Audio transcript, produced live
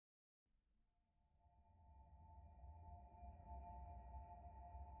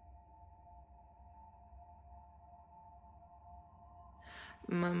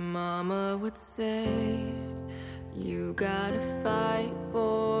My mama would say, you gotta fight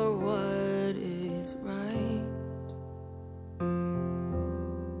for what is right.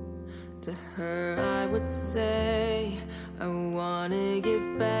 To her I would say, I wanna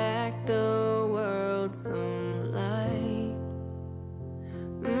give back the world some light.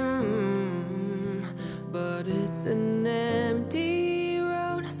 But it's an empty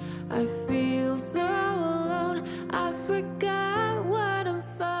road. I feel so alone. I forgot what I'm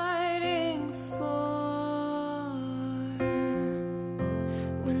fighting for.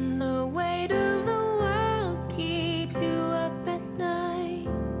 When the weight of the world keeps you up at night,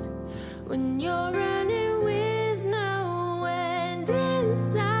 when you're running with no end in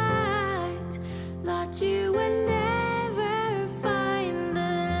sight, thought you would never find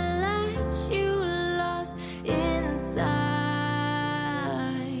the light you lost inside,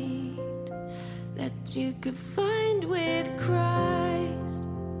 that you could find with Christ.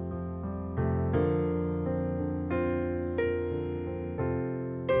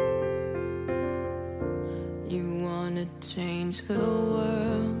 You wanna change the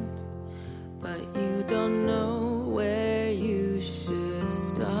world, but you don't know where you should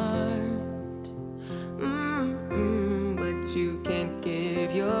start. But you can't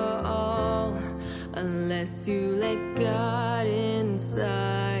give your all unless you let God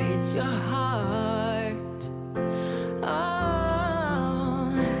inside your heart.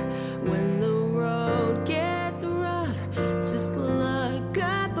 Oh, when the road gets rough, just look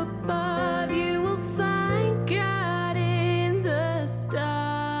up above. You will find God in the stars.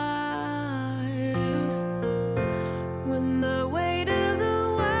 When the weight of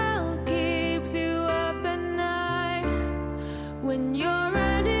the world keeps you up at night, when you're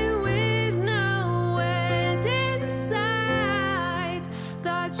running with no end in sight,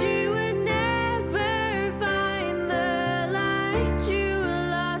 thought you would never find the light you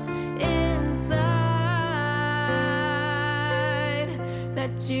lost inside,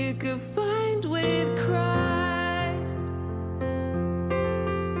 that you could find with Christ.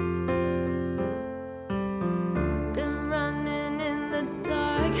 Been running in the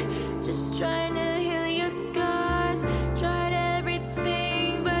dark, just trying to heal your scars. Tried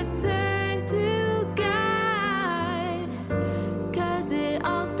everything but turn to God, 'cause it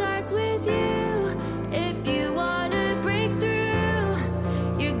all starts with you. If you wanna break through,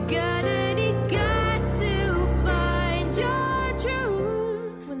 you're gonna need God to find your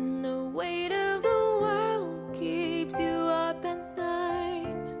truth. When the weight of the world keeps you up at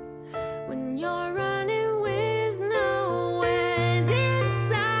night, when you're running with no end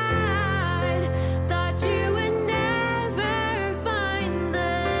inside, thought you would never find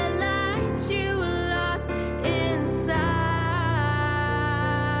the light you lost inside,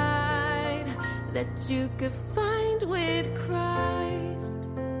 that you could find with Christ.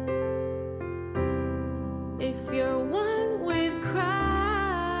 If you're one with Christ.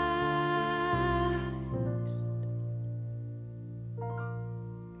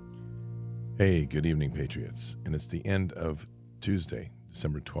 Hey, good evening, Patriots. And it's the end of Tuesday,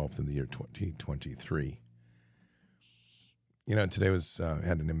 December 12th in the year 2023. You know, today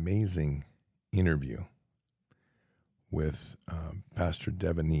had an amazing interview with Pastor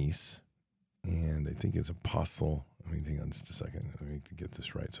Devonese, and I think it's Apostle, hang on just a second, let me get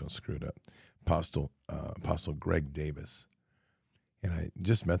this right so I'll screw it up. Apostle Greg Davis. And I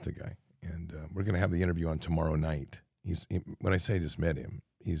just met the guy, and we're going to have the interview on tomorrow night. When I say I just met him,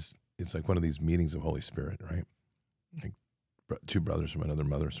 it's like one of these meetings of Holy Spirit, right? Like two brothers from another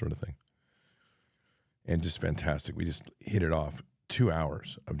mother sort of thing. And just fantastic. We just hit it off, 2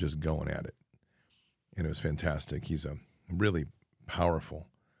 hours of just going at it. And it was fantastic. He's a really powerful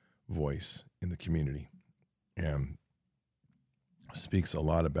voice in the community and speaks a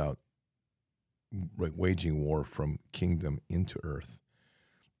lot about waging war from kingdom into earth.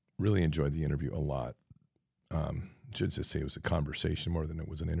 Really enjoyed the interview a lot. Should just say it was a conversation more than it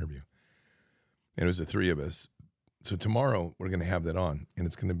was an interview. And it was the three of us. So tomorrow we're going to have that on, and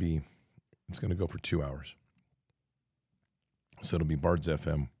it's going to go for 2 hours. So it'll be Bards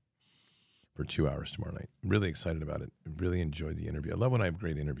FM for 2 hours tomorrow night. Really excited about it. Really enjoyed the interview. I love when I have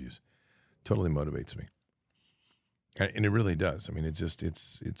great interviews. Totally motivates me. And it really does. I mean,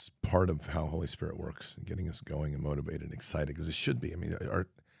 it's part of how Holy Spirit works, getting us going and motivated and excited, because it should be. I mean,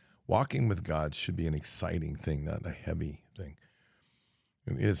 walking with God should be an exciting thing, not a heavy thing.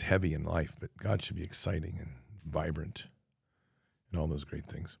 It is heavy in life, but God should be exciting and vibrant and all those great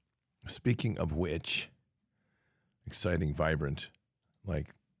things. Speaking of which, exciting, vibrant,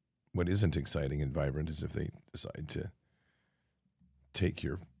 like what isn't exciting and vibrant is if they decide to take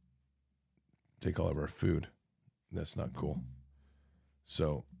all of our food. That's not cool.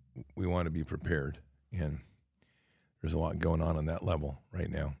 So we want to be prepared, and there's a lot going on that level right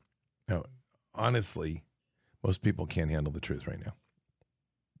now. Now, honestly, most people can't handle the truth right now.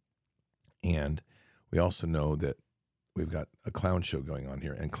 And we also know that we've got a clown show going on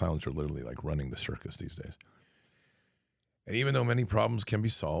here, and clowns are literally like running the circus these days. And even though many problems can be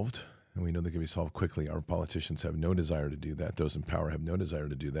solved, and we know they can be solved quickly, our politicians have no desire to do that. Those in power have no desire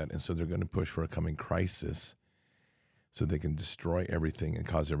to do that. And so they're going to push for a coming crisis so they can destroy everything and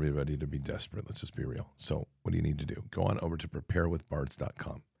cause everybody to be desperate. Let's just be real. So what do you need to do? Go on over to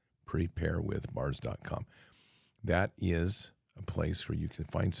preparewithbards.com. Preparewithbards.com. That is a place where you can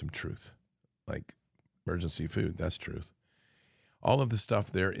find some truth, like emergency food. That's truth. All of the stuff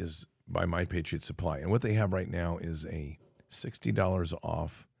there is by My Patriot Supply. And what they have right now is a $60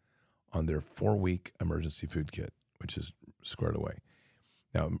 off on their 4-week emergency food kit, which is squared away.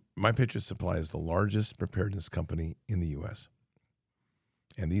 Now, My Patriot Supply is the largest preparedness company in the U.S.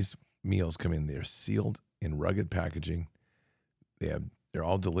 And these meals come in, they're sealed in rugged packaging. They're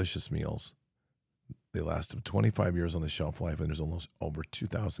all delicious meals. They last up 25 years on the shelf life, and there's almost over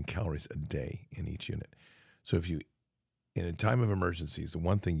 2,000 calories a day in each unit. So if you, in a time of emergencies, the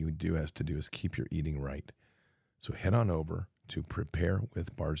one thing you do have to do is keep your eating right. So head on over to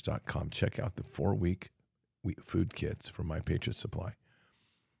preparewithbards.com. Check out the 4-week food kits from My Patriot Supply.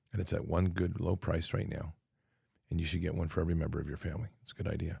 And it's at one good low price right now. And you should get one for every member of your family. It's a good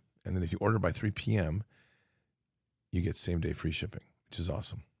idea. And then if you order by 3 p.m., you get same-day free shipping, which is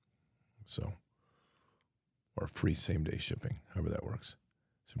awesome. So, or free same-day shipping, however that works.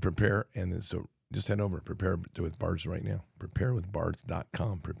 So prepare, and then so just head over, Prepare with Bards right now.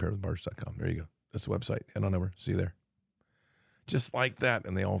 Preparewithbards.com, preparewithbards.com. There you go. That's the website. Head on over. See you there. Just like that,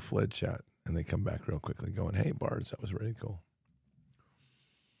 and they all fled chat, and they come back real quickly going, hey, Bards, that was really cool.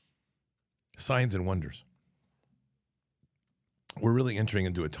 Signs and wonders. We're really entering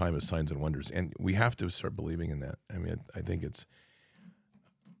into a time of signs and wonders, and we have to start believing in that. I mean, I think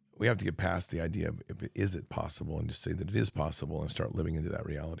we have to get past the idea of is it possible and just say that it is possible and start living into that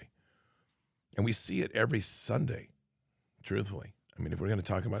reality. And we see it every Sunday, truthfully. I mean, if we're going to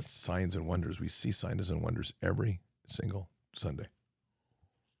talk about signs and wonders, we see signs and wonders every single Sunday.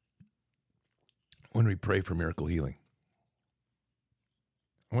 When we pray for miracle healing,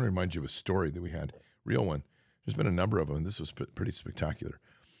 I want to remind you of a story that we had, real one. There's been a number of them, and this was pretty spectacular.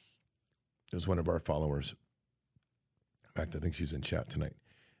 It was one of our followers. In fact, I think she's in chat tonight.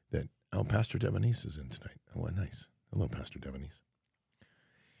 Pastor Devonese is in tonight. Oh, nice. Hello, Pastor Devonese.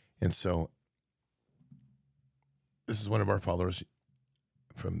 And so this is one of our followers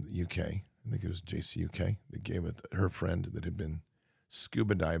from the UK. I think it was JCUK that gave it her friend that had been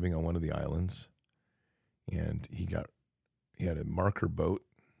scuba diving on one of the islands. And he had a marker boat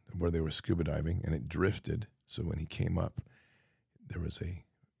where they were scuba diving, and it drifted. So when he came up, there was a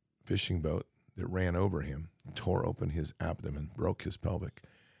fishing boat that ran over him, tore open his abdomen, broke his pelvic,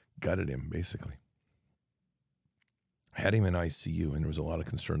 gutted him, basically. Had him in ICU, and there was a lot of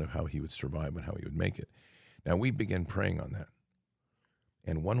concern of how he would survive and how he would make it. Now, we began praying on that.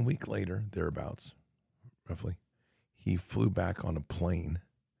 And 1 week later, thereabouts, roughly, he flew back on a plane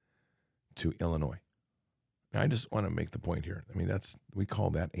to Illinois. Now, I just want to make the point here. I mean, we call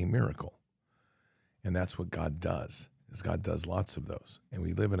that a miracle. And that's what God does, is God does lots of those. And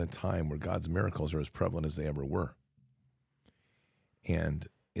we live in a time where God's miracles are as prevalent as they ever were. And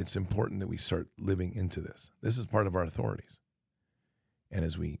it's important that we start living into this. This is part of our authorities. And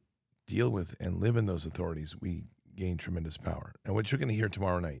as we deal with and live in those authorities, we gain tremendous power. And what you're going to hear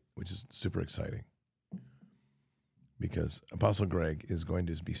tomorrow night, which is super exciting, because Apostle Greg is going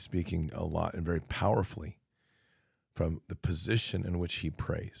to be speaking a lot and very powerfully from the position in which he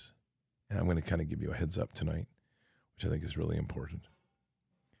prays. And I'm going to kind of give you a heads up tonight, which I think is really important.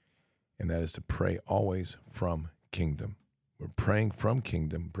 And that is to pray always from kingdom. We're praying from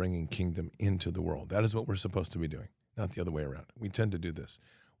kingdom, bringing kingdom into the world. That is what we're supposed to be doing, not the other way around. We tend to do this.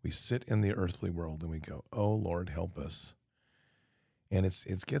 We sit in the earthly world and we go, oh, Lord, help us. And it's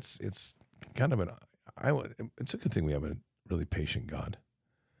kind of it's a good thing we have a really patient God.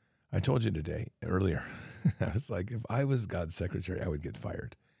 I told you earlier, I was like, if I was God's secretary, I would get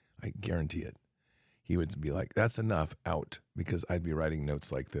fired. I guarantee it. He would be like, that's enough, out, because I'd be writing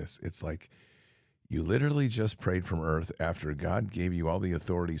notes like this. It's like, you literally just prayed from earth after God gave you all the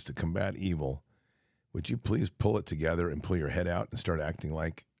authorities to combat evil. Would you please pull it together and pull your head out and start acting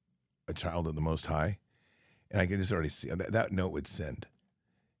like a child of the Most High? And I can just already see that note would send.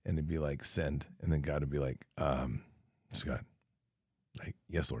 And it'd be like, send. And then God would be like, Scott, like,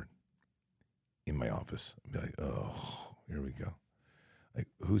 yes, Lord, in my office. I'd be like, oh, here we go. Like,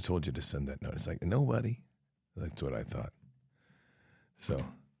 who told you to send that note? It's like, nobody. That's what I thought. So,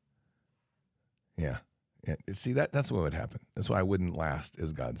 yeah. See, that's what would happen. That's why I wouldn't last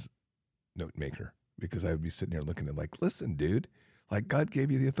as God's note maker, because I would be sitting here looking at like, listen, dude, like God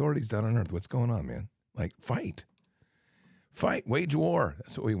gave you the authorities down on earth. What's going on, man? Like, fight, wage war.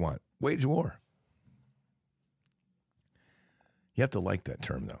 That's what we want. Wage war. You have to like that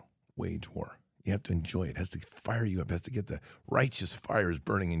term, though, wage war. You have to enjoy it. It has to fire you up. It has to get the righteous fires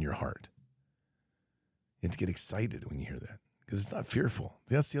burning in your heart. You have to get excited when you hear that, because it's not fearful.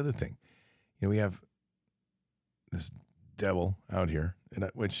 That's the other thing. We have this devil out here,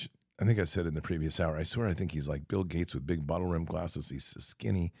 which I think I said in the previous hour. I swear I think he's like Bill Gates with big bottle rim glasses. He's a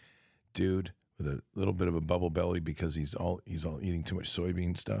skinny dude with a little bit of a bubble belly because he's all eating too much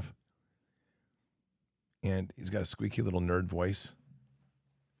soybean stuff. And he's got a squeaky little nerd voice.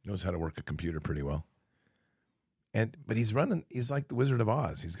 Knows how to work a computer pretty well. But he's like the Wizard of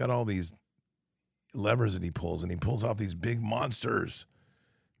Oz. He's got all these levers that he pulls, and he pulls off these big monsters.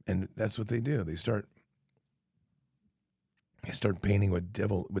 And that's what they do. They start painting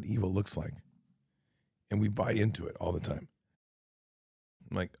what evil looks like. And we buy into it all the time.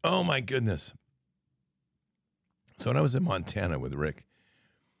 I'm like, oh my goodness. So when I was in Montana with Rick,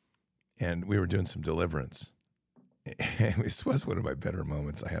 and we were doing some deliverance, and this was one of my better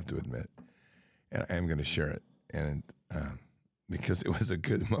moments, I have to admit. And I am going to share it. And because it was a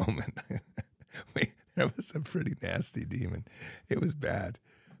good moment. That was a pretty nasty demon. It was bad.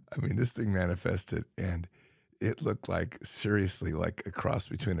 I mean, this thing manifested, and it looked like, seriously, like a cross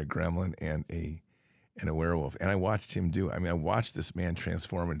between a gremlin and a werewolf. And I watched him I watched this man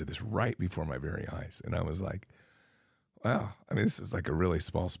transform into this right before my very eyes. And I was like, wow. I mean, this is like a really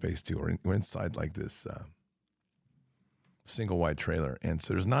small space, too. We're inside like this single wide trailer. And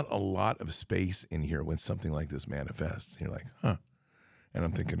so there's not a lot of space in here when something like this manifests. And you're like, huh. And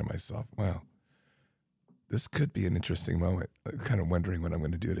I'm thinking to myself, wow, this could be an interesting moment. I'm kind of wondering what I'm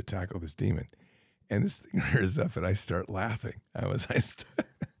going to do to tackle this demon. And this thing rears up, and I start laughing. I was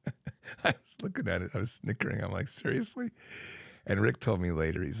looking at it. I was snickering. I'm like, seriously? And Rick told me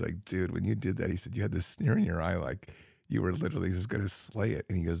later, he's like, dude, when you did that, he said, you had this sneer in your eye like you were literally just going to slay it.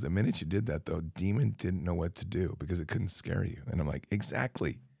 And he goes, the minute you did that, though, demon didn't know what to do because it couldn't scare you. And I'm like,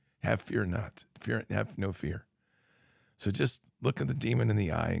 exactly. Have fear not. Have no fear. So just look at the demon in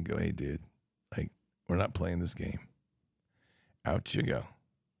the eye and go, hey, dude, like, we're not playing this game. Out you go.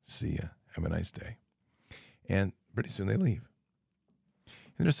 See ya. Have a nice day. And pretty soon they leave.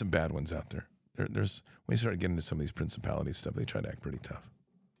 And there's some bad ones out there. There's when you start getting into some of these principalities stuff, they try to act pretty tough.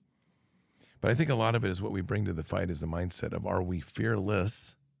 But I think a lot of it is what we bring to the fight is the mindset of, are we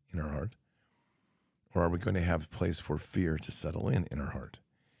fearless in our heart? Or are we going to have a place for fear to settle in our heart?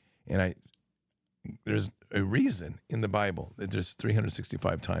 And there's a reason in the Bible that there's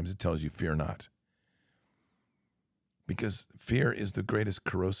 365 times it tells you fear not. Because fear is the greatest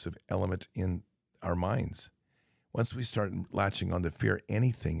corrosive element in our minds. Once we start latching on to fear,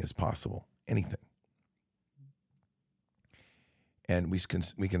 anything is possible. Anything. And we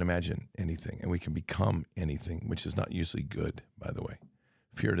can imagine anything, and we can become anything, which is not usually good, by the way.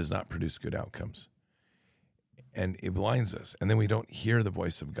 Fear does not produce good outcomes. And it blinds us. And then we don't hear the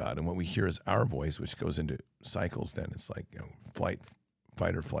voice of God. And what we hear is our voice, which goes into cycles then. It's like,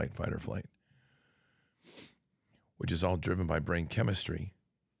 fight or flight, which is all driven by brain chemistry.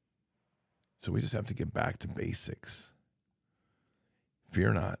 So we just have to get back to basics.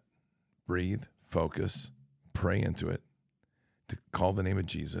 Fear not. Breathe, focus, pray into it. To call the name of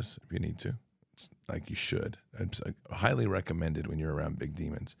Jesus if you need to. It's like you should. It's highly recommended when you're around big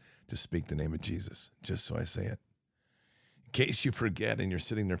demons to speak the name of Jesus, just so I say it. In case you forget and you're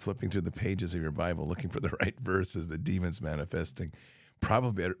sitting there flipping through the pages of your Bible looking for the right verses, the demon's manifesting,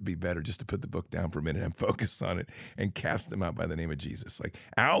 probably be better just to put the book down for a minute and focus on it and cast them out by the name of Jesus. Like,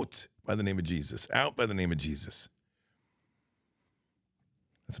 out by the name of Jesus. Out by the name of Jesus.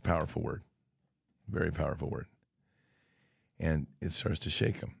 That's a powerful word. Very powerful word. And it starts to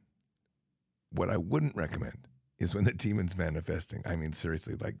shake them. What I wouldn't recommend is when the demon's manifesting. I mean,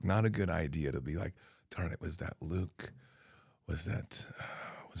 seriously, like, not a good idea to be like, darn it, was that Luke? Was it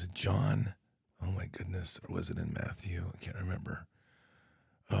John? Oh my goodness. Or was it in Matthew? I can't remember.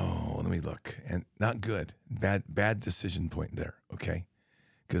 Oh, let me look. And not good. Bad decision point there, okay?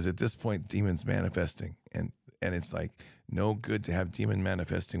 Because at this point, demon's manifesting. And it's like no good to have demon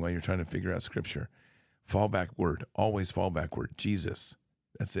manifesting while you're trying to figure out scripture. Fall backward. Always fall backward. Jesus.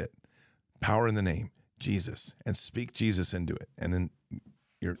 That's it. Power in the name. Jesus. And speak Jesus into it. And then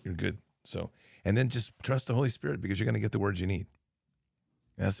you're good. So, and then just trust the Holy Spirit because you're going to get the words you need.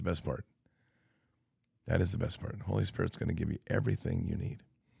 And that's the best part. That is the best part. The Holy Spirit's going to give you everything you need.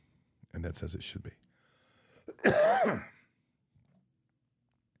 And that's as it should be.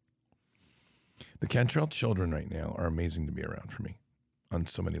 The Cantrell children right now are amazing to be around for me on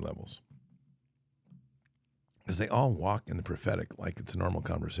so many levels. Because they all walk in the prophetic like it's a normal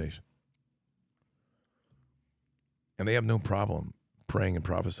conversation. And they have no problem praying and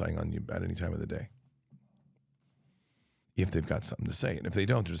prophesying on you at any time of the day. If they've got something to say. And if they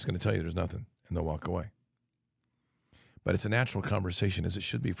don't, they're just going to tell you there's nothing, and they'll walk away. But it's a natural conversation, as it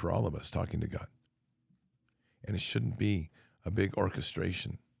should be for all of us talking to God. And it shouldn't be a big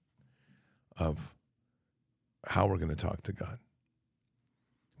orchestration of how we're going to talk to God.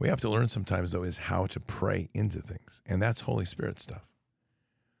 We have to learn sometimes, though, is how to pray into things. And that's Holy Spirit stuff.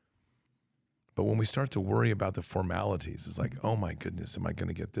 But when we start to worry about the formalities, it's like, oh my goodness, am I going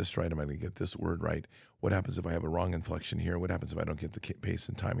to get this right? Am I going to get this word right? What happens if I have a wrong inflection here? What happens if I don't get the pace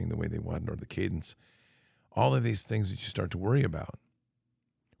and timing the way they want, or the cadence? All of these things that you start to worry about.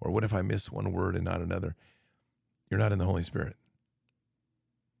 Or what if I miss one word and not another? You're not in the Holy Spirit.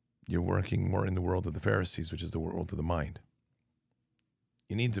 You're working more in the world of the Pharisees, which is the world of the mind.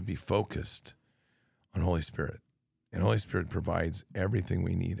 You need to be focused on Holy Spirit. And Holy Spirit provides everything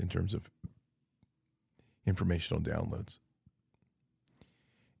we need in terms of informational downloads.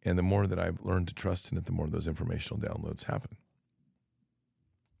 And the more that I've learned to trust in it, the more those informational downloads happen.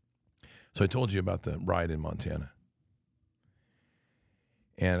 So I told you about the ride in Montana.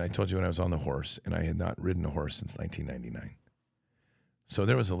 And I told you when I was on the horse, and I had not ridden a horse since 1999. So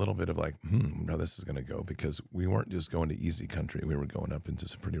there was a little bit of like, how this is going to go, because we weren't just going to easy country. We were going up into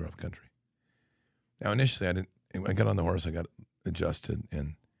some pretty rough country. Now, initially, I got on the horse, I got adjusted,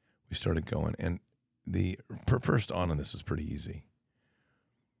 and we started going. And the first on this was pretty easy,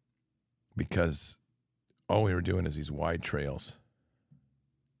 because all we were doing is these wide trails.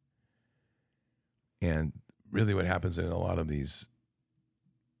 And really what happens in a lot of these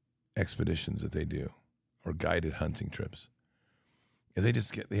expeditions that they do, or guided hunting trips,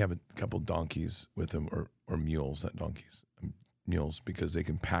 is they have a couple donkeys with them, or mules, not donkeys, mules, because they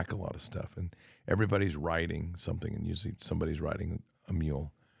can pack a lot of stuff. And everybody's riding something, and usually somebody's riding a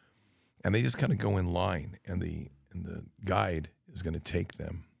mule. And they just kind of go in line, and the guide is going to take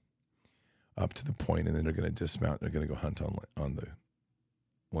them up to the point, and then they're going to dismount. They're going to go hunt on the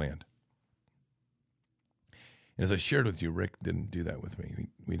land. And as I shared with you, Rick didn't do that with me.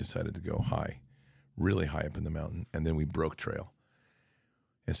 We decided to go high, really high up in the mountain, and then we broke trail.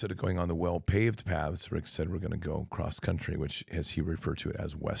 Instead of going on the well-paved paths, Rick said we're going to go cross-country, which, as he referred to it,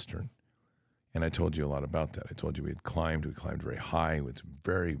 as Western. And I told you a lot about that. I told you we climbed very high with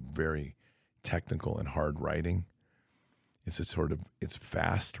very, very technical and hard riding. It's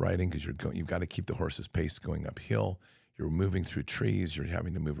fast riding, because you've got to keep the horse's pace going uphill. You're moving through trees. You're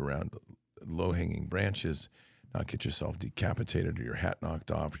having to move around low-hanging branches, not get yourself decapitated or your hat knocked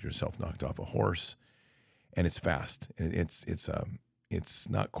off, or yourself knocked off a horse. And it's fast. And it's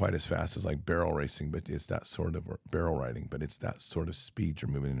not quite as fast as like barrel racing, but it's that sort of barrel riding, but it's that sort of speed you're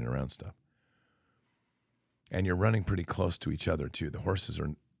moving in and around stuff. And you're running pretty close to each other too. The horses are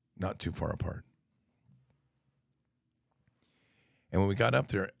not too far apart. And when we got up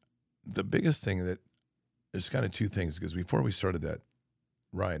there, the biggest thing there's kind of two things, because before we started that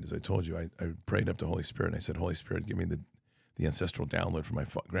ride, as I told you, I prayed up to Holy Spirit, and I said, Holy Spirit, give me the ancestral download from my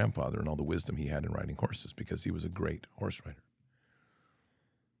grandfather and all the wisdom he had in riding horses, because he was a great horse rider.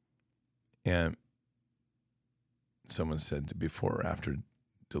 And someone said, before or after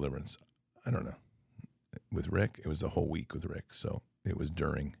deliverance? I don't know. With Rick, it was a whole week with Rick. So it was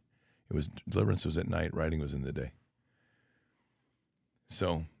during. Deliverance was at night, riding was in the day.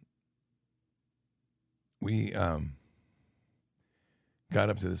 So we got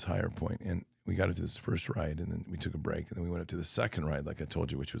up to this higher point, and we got up to this first ride, and then we took a break, and then we went up to the second ride, like I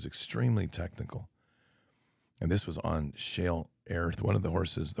told you, which was extremely technical. And this was on shale earth. One of the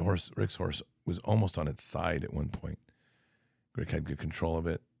horses, Rick's horse, was almost on its side at one point. Rick had good control of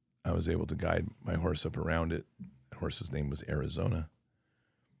it. I was able to guide my horse up around it. The horse's name was Arizona.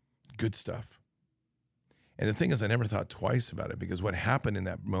 Good stuff. And the thing is, I never thought twice about it, because what happened in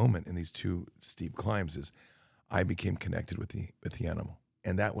that moment in these two steep climbs is I became connected with the animal.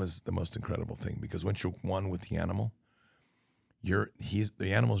 And that was the most incredible thing, because once you're one with the animal, the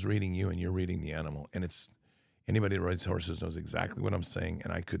animal's reading you and you're reading the animal. And anybody that rides horses knows exactly what I'm saying,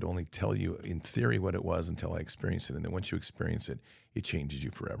 and I could only tell you in theory what it was until I experienced it. And then once you experience it, it changes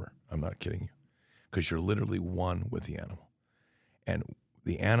you forever. I'm not kidding you, because you're literally one with the animal. And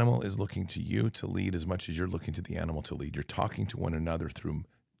the animal is looking to you to lead as much as you're looking to the animal to lead. You're talking to one another through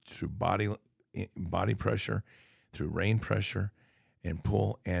body pressure, through rein pressure and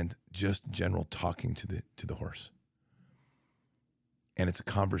pull, and just general talking to the horse. And it's a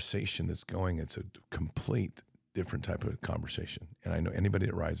conversation that's going. It's a complete different type of conversation. And I know anybody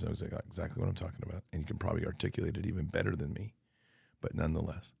that rides knows exactly what I'm talking about. And you can probably articulate it even better than me, but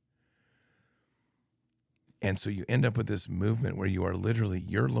nonetheless. And so you end up with this movement where you are literally,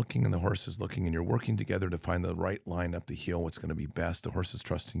 you're looking and the horse is looking, and you're working together to find the right line up the hill, what's going to be best. The horse is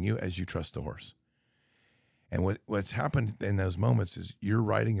trusting you as you trust the horse. And what's happened in those moments is your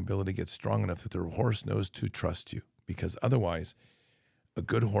riding ability gets strong enough that the horse knows to trust you, because otherwise a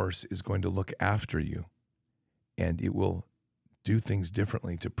good horse is going to look after you and it will do things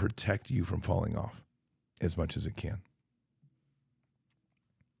differently to protect you from falling off as much as it can.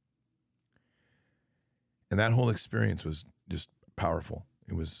 And that whole experience was just powerful.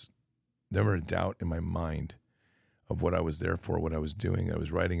 It was never a doubt in my mind of what I was there for, what I was doing. I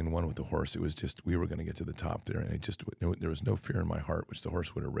was riding in one with the horse. It was just, we were going to get to the top there. And there was no fear in my heart, which the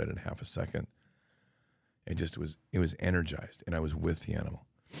horse would have read in half a second. It was energized, and I was with the animal.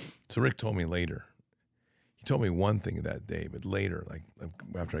 So Rick told me later, he told me one thing that day, but later, like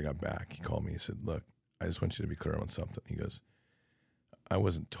after I got back, he called me. He said, look, I just want you to be clear on something. He goes, I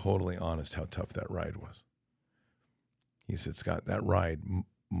wasn't totally honest how tough that ride was. He said, Scott, that ride,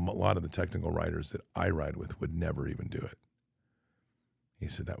 a lot of the technical riders that I ride with would never even do it. He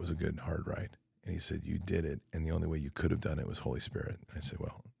said, that was a good, hard ride. And he said, you did it, and the only way you could have done it was Holy Spirit. And I said,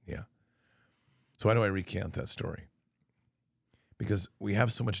 well, yeah. So why do I recant that story? Because we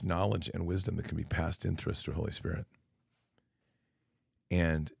have so much knowledge and wisdom that can be passed in through us through Holy Spirit.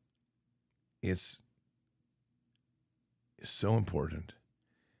 And it's so important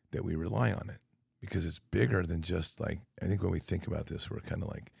that we rely on it, because it's bigger than just like, I think when we think about this, we're kind of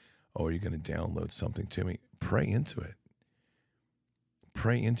like, oh, are you going to download something to me? Pray into it.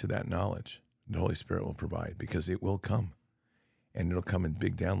 Pray into that knowledge the Holy Spirit will provide, because it will come, and it'll come in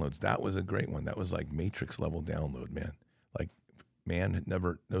big downloads. That was a great one. That was like Matrix level download, man. Like, man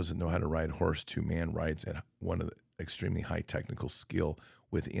doesn't know how to ride a horse to man rides at one of the extremely high technical skill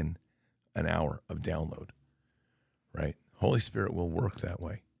within an hour of download, right? Holy Spirit will work that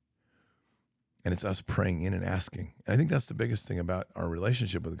way. And it's us praying in and asking. And I think that's the biggest thing about our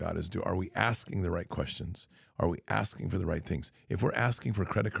relationship with God is, are we asking the right questions? Are we asking for the right things? If we're asking for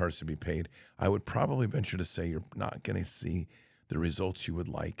credit cards to be paid, I would probably venture to say you're not going to see the results you would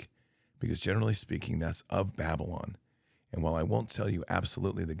like, because generally speaking, that's of Babylon. And while I won't tell you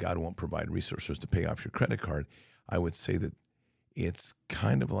absolutely that God won't provide resources to pay off your credit card, I would say that it's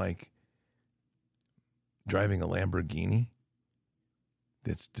kind of like driving a Lamborghini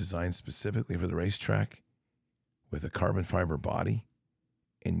that's designed specifically for the racetrack with a carbon fiber body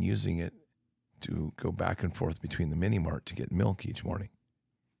and using it to go back and forth between the mini mart to get milk each morning.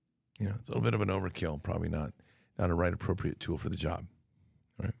 You know, it's a little bit of an overkill, probably not a right appropriate tool for the job,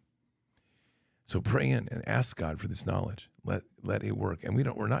 right? So pray in and ask God for this knowledge. Let it work. And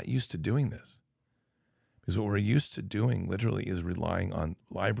we're not used to doing this, because what we're used to doing literally is relying on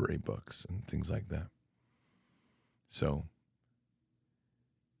library books and things like that. So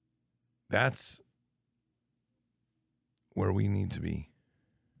that's where we need to be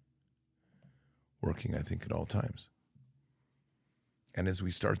working, I think, at all times. And as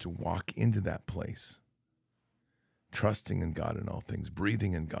we start to walk into that place, trusting in God in all things,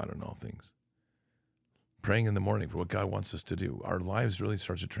 breathing in God in all things, praying in the morning for what God wants us to do, our lives really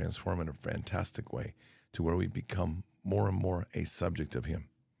start to transform in a fantastic way to where we become more and more a subject of Him.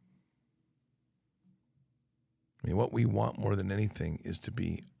 I mean, what we want more than anything is to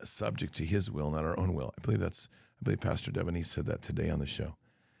be subject to His will, not our own will. I believe Pastor Devanese said that today on the show,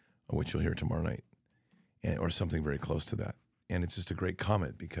 which you'll hear tomorrow night, or something very close to that. And it's just a great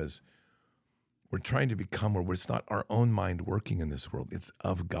comment, because we're trying to become where it's not our own mind working in this world. It's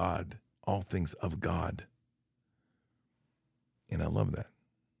of God, all things of God. And I love that.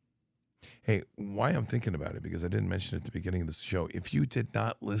 Hey, why I'm thinking about it, because I didn't mention it at the beginning of the show. If you did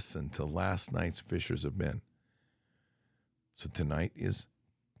not listen to last night's Fishers of Men, so tonight is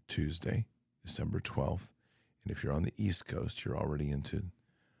Tuesday, December 12th. And if you're on the East Coast, you're already into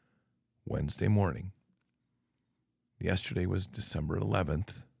Wednesday morning. Yesterday was December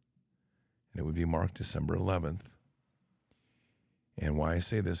 11th, and it would be marked December 11th. And why I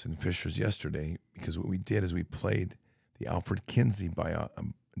say this in Fishers yesterday, because what we did is we played the Alfred Kinsey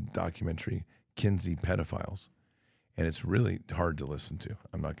documentary, Kinsey Pedophiles. And it's really hard to listen to.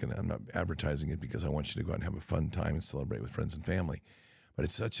 I'm not advertising it because I want you to go out and have a fun time and celebrate with friends and family. But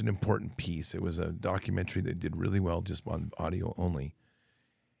it's such an important piece. It was a documentary that did really well just on audio only.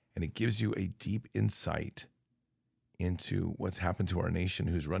 And it gives you a deep insight into what's happened to our nation,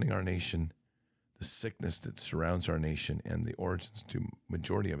 who's running our nation, the sickness that surrounds our nation, and the origins, to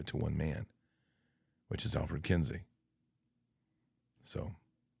majority of it, to one man, which is Alfred Kinsey. So,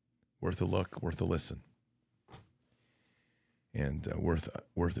 worth a look, worth a listen. and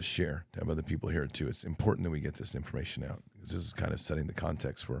worth a share to have other people hear it too. It's important that we get this information out because this is kind of setting the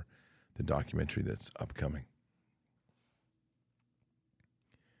context for the documentary that's upcoming.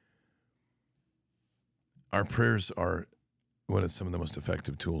 Our prayers are one of some of the most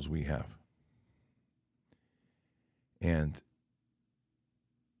effective tools we have. And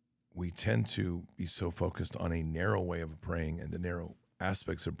we tend to be so focused on a narrow way of praying and the narrow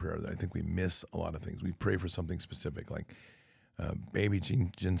aspects of prayer that I think we miss a lot of things. We pray for something specific, like baby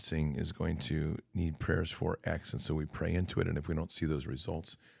ginseng is going to need prayers for X, and so we pray into it, and if we don't see those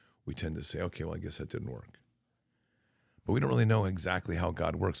results, we tend to say, okay, well, I guess that didn't work. But we don't really know exactly how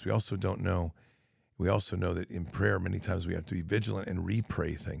God works. We also know that in prayer, many times we have to be vigilant and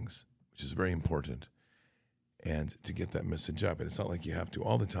re-pray things, which is very important, and to get that message up. And it's not like you have to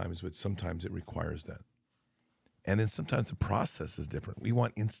all the time, but sometimes it requires that. And then sometimes the process is different. We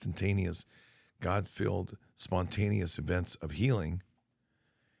want instantaneous, God-filled, spontaneous events of healing,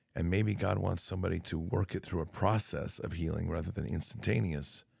 and maybe God wants somebody to work it through a process of healing rather than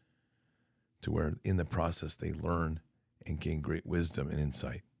instantaneous, to where in the process they learn and gain great wisdom and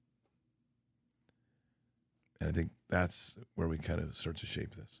insight. And I think that's where we kind of start to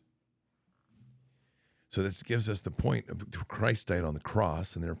shape this. So this gives us the point of Christ died on the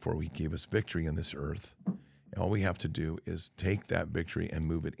cross, and therefore he gave us victory on this earth. And all we have to do is take that victory and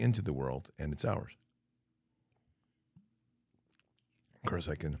move it into the world, and it's ours. Of course,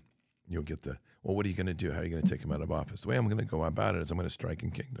 you'll get what are you going to do? How are you going to take him out of office? The way I'm going to go about it is I'm going to strike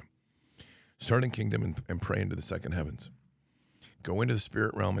in kingdom. Start in kingdom and pray into the second heavens. Go into the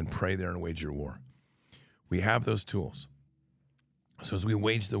spirit realm and pray there and wage your war. We have those tools. So as we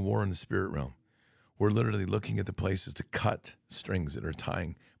wage the war in the spirit realm, we're literally looking at the places to cut strings that are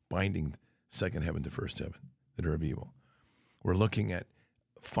binding second heaven to first heaven that are of evil. We're looking at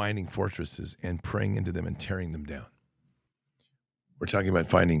finding fortresses and praying into them and tearing them down. We're talking about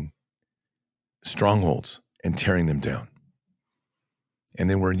finding strongholds and tearing them down. And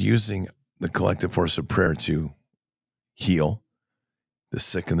then we're using the collective force of prayer to heal the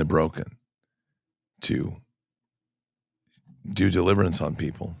sick and the broken, to do deliverance on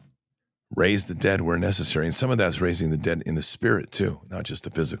people, raise the dead where necessary. And some of that's raising the dead in the spirit too, not just the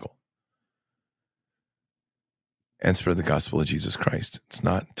physical. And spread the gospel of Jesus Christ. It's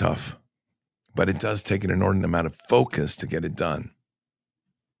not tough, but it does take an inordinate amount of focus to get it done.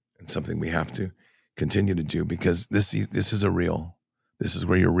 And something we have to continue to do, because this is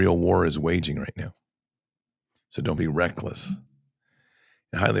where your real war is waging right now. So don't be reckless.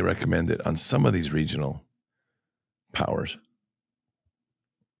 I highly recommend it on some of these regional powers.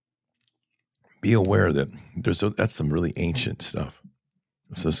 Be aware that that's some really ancient stuff.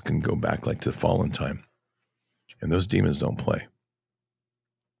 So this can go back like to fallen time. And those demons don't play.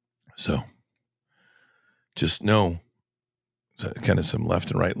 So just know kind of some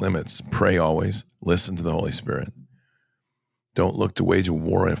left and right limits. Pray always. Listen to the Holy Spirit. Don't look to wage a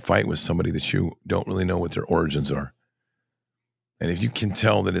war and fight with somebody that you don't really know what their origins are. And if you can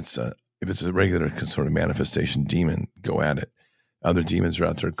tell that if it's a regular sort of manifestation demon, go at it. Other demons are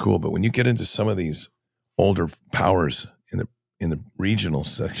out there, cool. But when you get into some of these older powers in the regional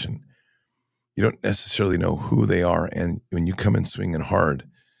section, you don't necessarily know who they are. And when you come in swinging hard,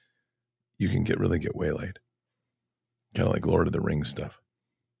 you can get waylaid. Kind of like Lord of the Rings stuff.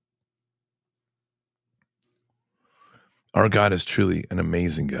 Our God is truly an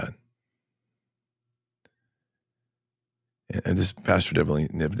amazing God. And this, Pastor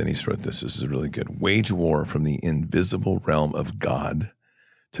Nev Denise wrote this. This is really good. Wage war from the invisible realm of God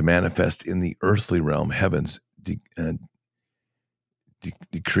to manifest in the earthly realm, heaven's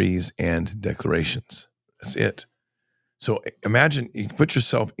decrees and declarations. That's it. So imagine you put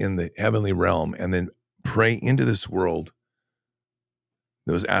yourself in the heavenly realm and then pray into this world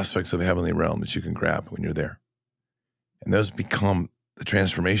those aspects of the heavenly realm that you can grab when you're there. And those become the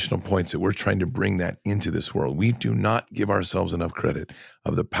transformational points that we're trying to bring that into this world. We do not give ourselves enough credit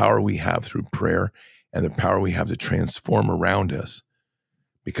of the power we have through prayer and the power we have to transform around us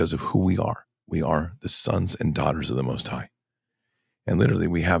because of who we are. We are the sons and daughters of the Most High. And literally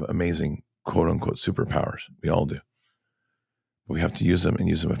we have amazing quote unquote superpowers. We all do. But we have to use them and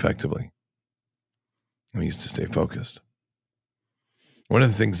use them effectively. And we used to stay focused. One of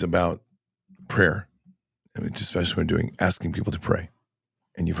the things about prayer, especially when we're asking people to pray,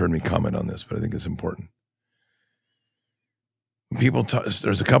 and you've heard me comment on this, but I think it's important. When people talk,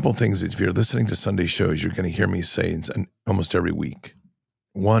 there's a couple things that if you're listening to Sunday shows, you're going to hear me say almost every week.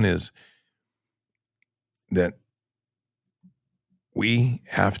 One is that we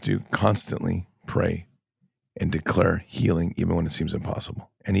have to constantly pray and declare healing even when it seems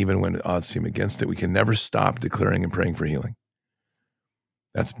impossible. And even when odds seem against it, we can never stop declaring and praying for healing.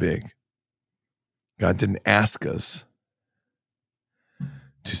 That's big. God didn't ask us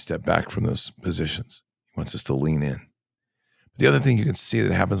to step back from those positions. He wants us to lean in. The other thing you can see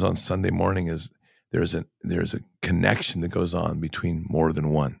that happens on Sunday morning is there's a connection that goes on between more than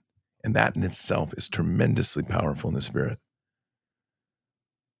one. And that in itself is tremendously powerful in the Spirit.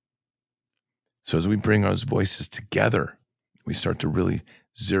 So as we bring our voices together, we start to really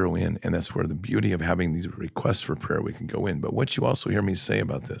zero in. And that's where the beauty of having these requests for prayer, we can go in. But what you also hear me say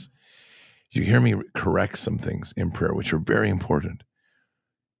about this, you hear me correct some things in prayer, which are very important.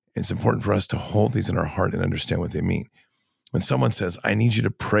 It's important for us to hold these in our heart and understand what they mean. When someone says, I need you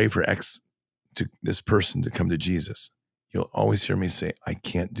to pray for X, to this person to come to Jesus, you'll always hear me say, I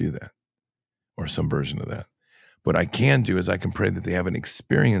can't do that, or some version of that. What I can do is I can pray that they have an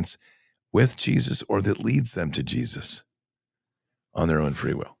experience with Jesus or that leads them to Jesus on their own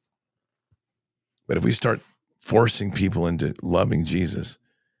free will. But if we start forcing people into loving Jesus,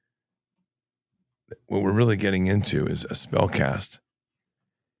 what we're really getting into is a spell cast,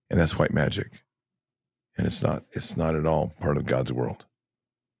 and that's white magic. And it's not at all part of God's world.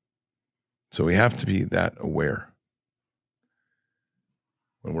 So we have to be that aware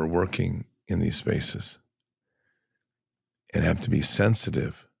when we're working in these spaces and have to be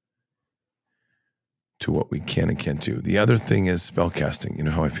sensitive to what we can and can't do. The other thing is spell casting. You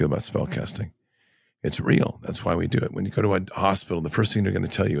know how I feel about spell casting. It's real. That's why we do it. When you go to a hospital, the first thing they're going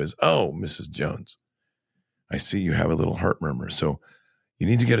to tell you is, oh, Mrs. Jones, I see you have a little heart murmur. So you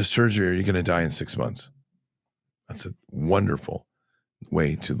need to get a surgery or you're going to die in 6 months. That's a wonderful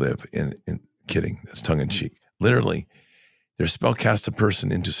way to live. In kidding, that's tongue in cheek. Literally, they spell cast a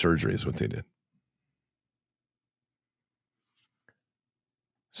person into surgery is what they did.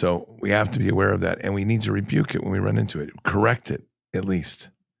 So we have to be aware of that, and we need to rebuke it when we run into it. Correct it, at least.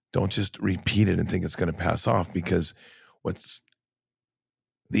 Don't just repeat it and think it's going to pass off, because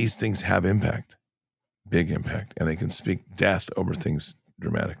these things have impact, big impact, and they can speak death over things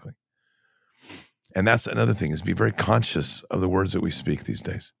dramatically. And that's another thing, is be very conscious of the words that we speak these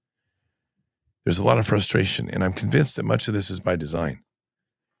days. There's a lot of frustration, and I'm convinced that much of this is by design,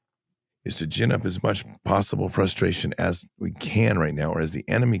 is to gin up as much possible frustration as we can right now, or as the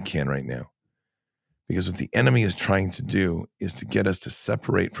enemy can right now. Because what the enemy is trying to do is to get us to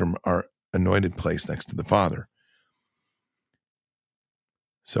separate from our anointed place next to the Father.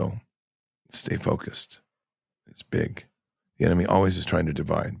 So stay focused. It's big. The enemy always is trying to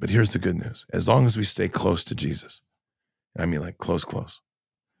divide. But here's the good news. As long as we stay close to Jesus, and I mean like close,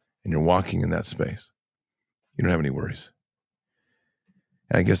 and you're walking in that space, you don't have any worries.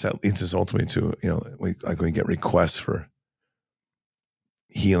 And I guess that leads us ultimately to, we get requests for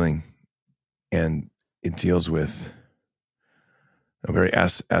healing, and it deals with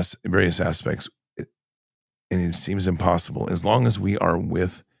various aspects, and it seems impossible. As long as we are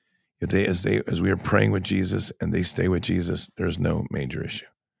with, as we are praying with Jesus and they stay with Jesus, there's no major issue.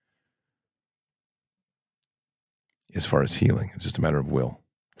 As far as healing, it's just a matter of will.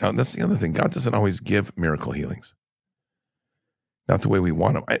 Now, that's the other thing. God doesn't always give miracle healings. Not the way we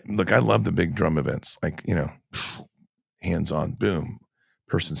want them. I love the big drum events, hands on, boom,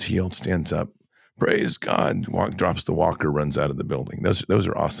 person's healed, stands up, praise God, drops the walker, runs out of the building. Those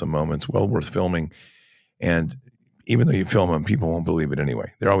are awesome moments, well worth filming. And even though you film them, people won't believe it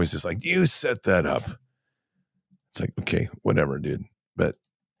anyway. They're always just like, you set that up. It's like, okay, whatever, dude. But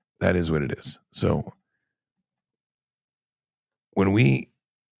that is what it is. So when we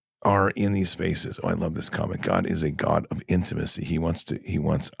are in these spaces, I love this comment. God is a God of intimacy. He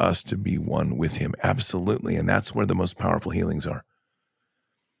wants us to be one with him. Absolutely. And that's where the most powerful healings are,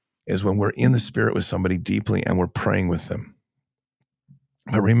 is when we're in the Spirit with somebody deeply and we're praying with them.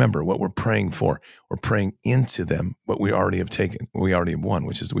 But remember what we're praying for. We're praying into them what we already have taken, what we already have won,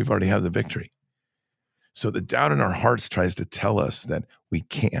 which is we've already had the victory. So the doubt in our hearts tries to tell us that we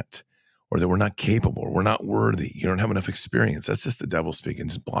can't, or that we're not capable, or we're not worthy. You don't have enough experience. That's just the devil speaking.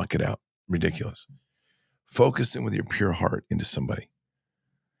 Just block it out. Ridiculous. Focus in with your pure heart into somebody.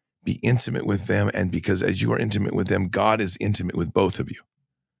 Be intimate with them, and because as you are intimate with them, God is intimate with both of you.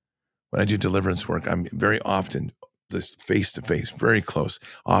 When I do deliverance work, I'm very often just face-to-face, very close,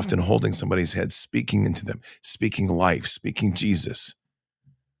 often holding somebody's head, speaking into them, speaking life, speaking Jesus.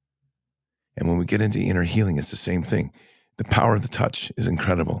 And when we get into inner healing, it's the same thing. The power of the touch is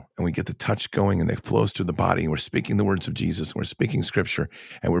incredible. And we get the touch going, and it flows through the body. And we're speaking the words of Jesus. And we're speaking scripture.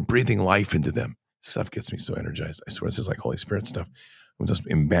 And we're breathing life into them. Stuff gets me so energized. I swear this is like Holy Spirit stuff. I'm just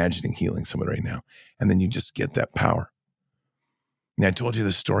imagining healing someone right now. And then you just get that power. And I told you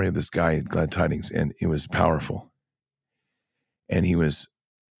the story of this guy at Glad Tidings, and it was powerful. And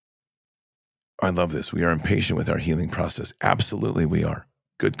I love this. We are impatient with our healing process. Absolutely we are.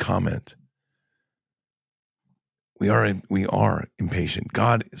 good comment. We are impatient.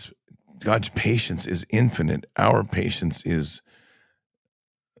 God's patience is infinite. Our patience is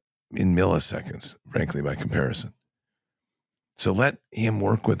in milliseconds, frankly, by comparison. So let him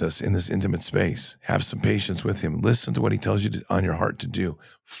work with us in this intimate space. Have some patience with him. Listen to what he tells you on your heart to do.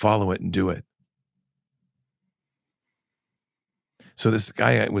 Follow it and do it. So this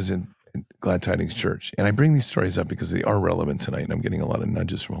guy was in Glad Tidings Church, and I bring these stories up because they are relevant tonight, and I'm getting a lot of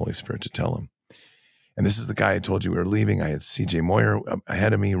nudges from Holy Spirit to tell him. And this is the guy I told you we were leaving. I had CJ Moyer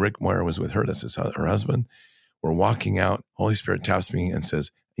ahead of me. Rick Moyer was with her. That's her husband. We're walking out. Holy Spirit taps me and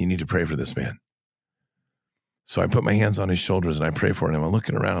says, you need to pray for this man. So I put my hands on his shoulders and I pray for him. I'm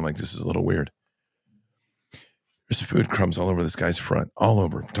looking around. I'm like, this is a little weird. There's food crumbs all over this guy's front, all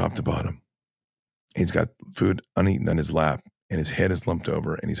over, from top to bottom. He's got food uneaten on his lap, and his head is lumped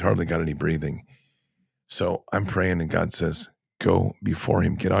over, and he's hardly got any breathing. So I'm praying, and God says, go before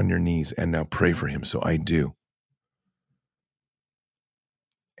him, get on your knees, and now pray for him. So I do.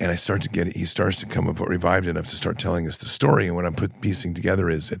 And I start to get it. He starts to come revived enough to start telling us the story. And what I'm piecing together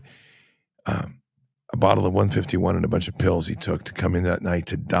is that a bottle of 151 and a bunch of pills he took to come in that night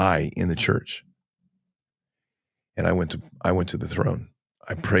to die in the church. And I went to the throne.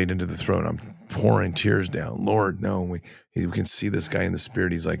 I prayed into the throne. I'm pouring tears down. Lord, no. We can see this guy in the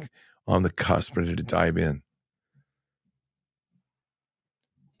spirit. He's like on the cusp, ready to dive in.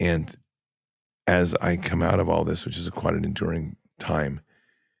 And as I come out of all this, which is quite an enduring time,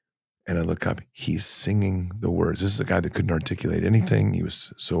 and I look up, he's singing the words. This is a guy that couldn't articulate anything. He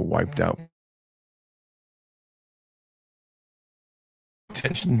was so wiped out.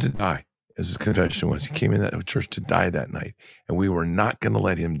 Intention to die, as his confession was. He came in that church to die that night, and we were not going to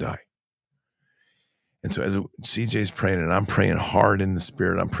let him die. And so as CJ's praying, and I'm praying hard in the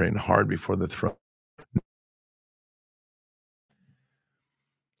spirit, I'm praying hard before the throne.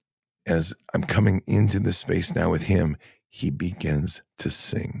 As I'm coming into this space now with him, he begins to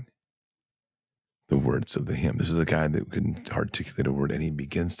sing the words of the hymn. This is a guy that couldn't articulate a word, and he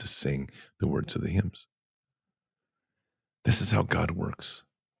begins to sing the words of the hymns. This is how God works.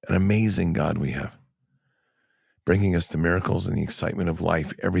 An amazing God we have, bringing us the miracles and the excitement of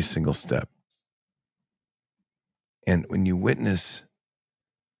life every single step. And when you witness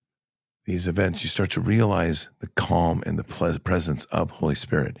these events, you start to realize the calm and the presence of Holy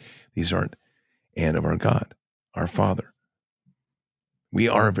Spirit. These aren't, and of our God, our Father. We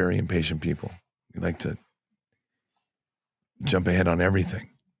are a very impatient people. We like to jump ahead on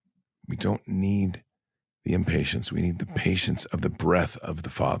everything. We don't need the impatience. We need the patience of the breath of the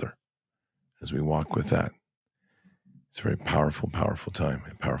Father as we walk with that. It's a very powerful, powerful time,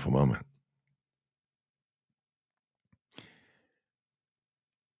 a powerful moment.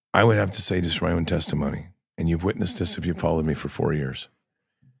 I would have to say, just my own testimony, and you've witnessed this if you've followed me for 4 years,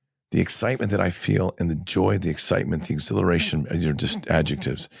 the excitement that I feel and the joy, the excitement, the exhilaration, these are just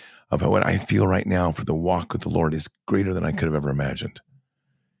adjectives of what I feel right now for the walk with the Lord is greater than I could have ever imagined.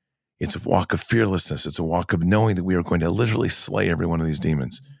 It's a walk of fearlessness. It's a walk of knowing that we are going to literally slay every one of these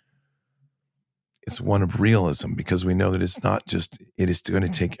demons. It's one of realism because we know that it's not just, it is going to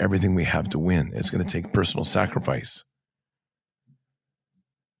take everything we have to win. It's going to take personal sacrifice.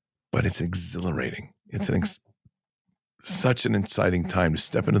 But it's exhilarating. It's such an exciting time to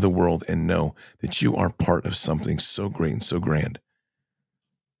step into the world and know that you are part of something so great and so grand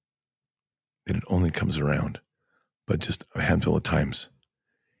that it only comes around, but just a handful of times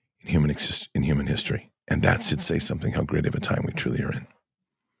in human history. And that should say something how great of a time we truly are in.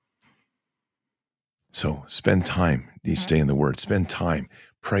 So spend time each day in the Word. Spend time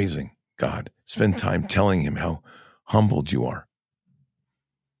praising God. Spend time telling him how humbled you are.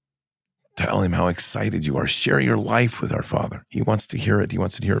 Tell him how excited you are. Share your life with our Father. He wants to hear it. He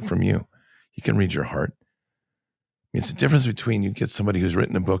wants to hear it from you. He can read your heart. It's the difference between you get somebody who's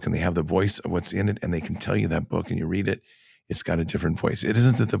written a book and they have the voice of what's in it and they can tell you that book and you read it, it's got a different voice. It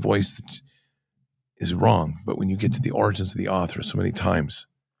isn't that the voice that is wrong, but when you get to the origins of the author so many times,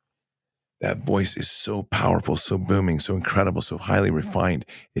 that voice is so powerful, so booming, so incredible, so highly refined.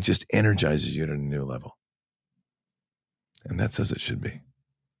 It just energizes you at a new level. And that's as it should be.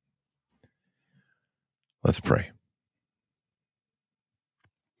 Let's pray.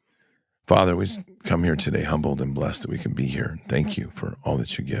 Father, we come here today humbled and blessed that we can be here. Thank you for all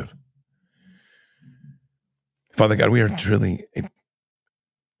that you give. Father God, we are truly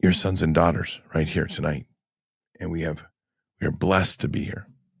your sons and daughters right here tonight. And we are blessed to be here.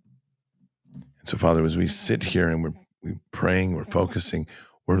 And so, Father, as we sit here and we're praying, we're focusing,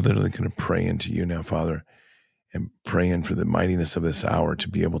 we're literally going to pray into you now, Father, and praying for the mightiness of this hour to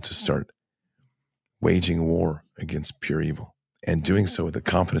be able to start waging war against pure evil, and doing so with the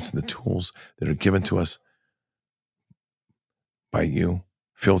confidence and the tools that are given to us by you,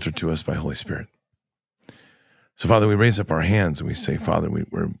 filtered to us by Holy Spirit. So, Father, we raise up our hands and we say, Father,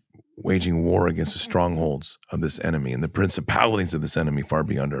 we're waging war against the strongholds of this enemy and the principalities of this enemy far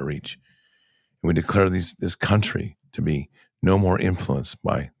beyond our reach. And we declare this country to be no more influenced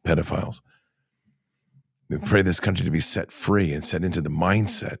by pedophiles. We pray this country to be set free and set into the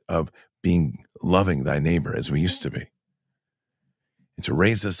mindset of being loving thy neighbor as we used to be. And to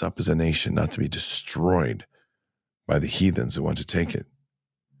raise us up as a nation, not to be destroyed by the heathens who want to take it,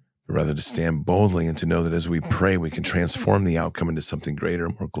 but rather to stand boldly and to know that as we pray, we can transform the outcome into something greater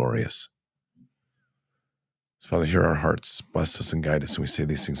and more glorious. So, Father, hear our hearts, bless us and guide us, and we say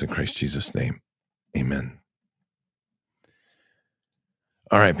these things in Christ Jesus' name. Amen.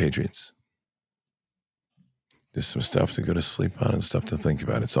 All right, Patriots. Just some stuff to go to sleep on and stuff to think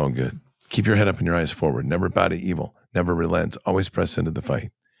about. It's all good. Keep your head up and your eyes forward. Never bow to evil. Never relent. Always press into the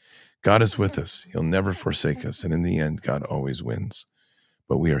fight. God is with us. He'll never forsake us. And in the end, God always wins.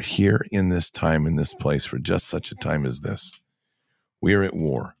 But we are here in this time, in this place, for just such a time as this. We are at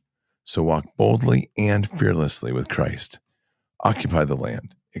war. So walk boldly and fearlessly with Christ. Occupy the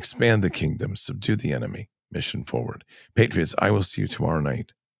land. Expand the kingdom. Subdue the enemy. Mission forward. Patriots, I will see you tomorrow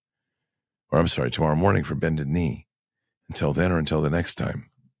morning for Bended Knee. Until then or until the next time.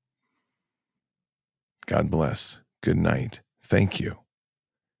 God bless. Good night. Thank you.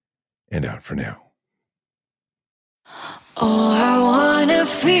 And out for now. Oh, I wanna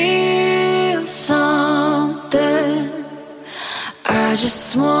feel something. I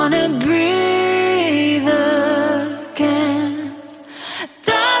just wanna breathe again.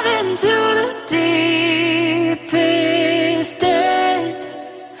 Dive into the deepest end.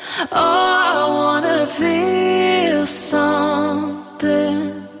 Oh, I wanna feel something.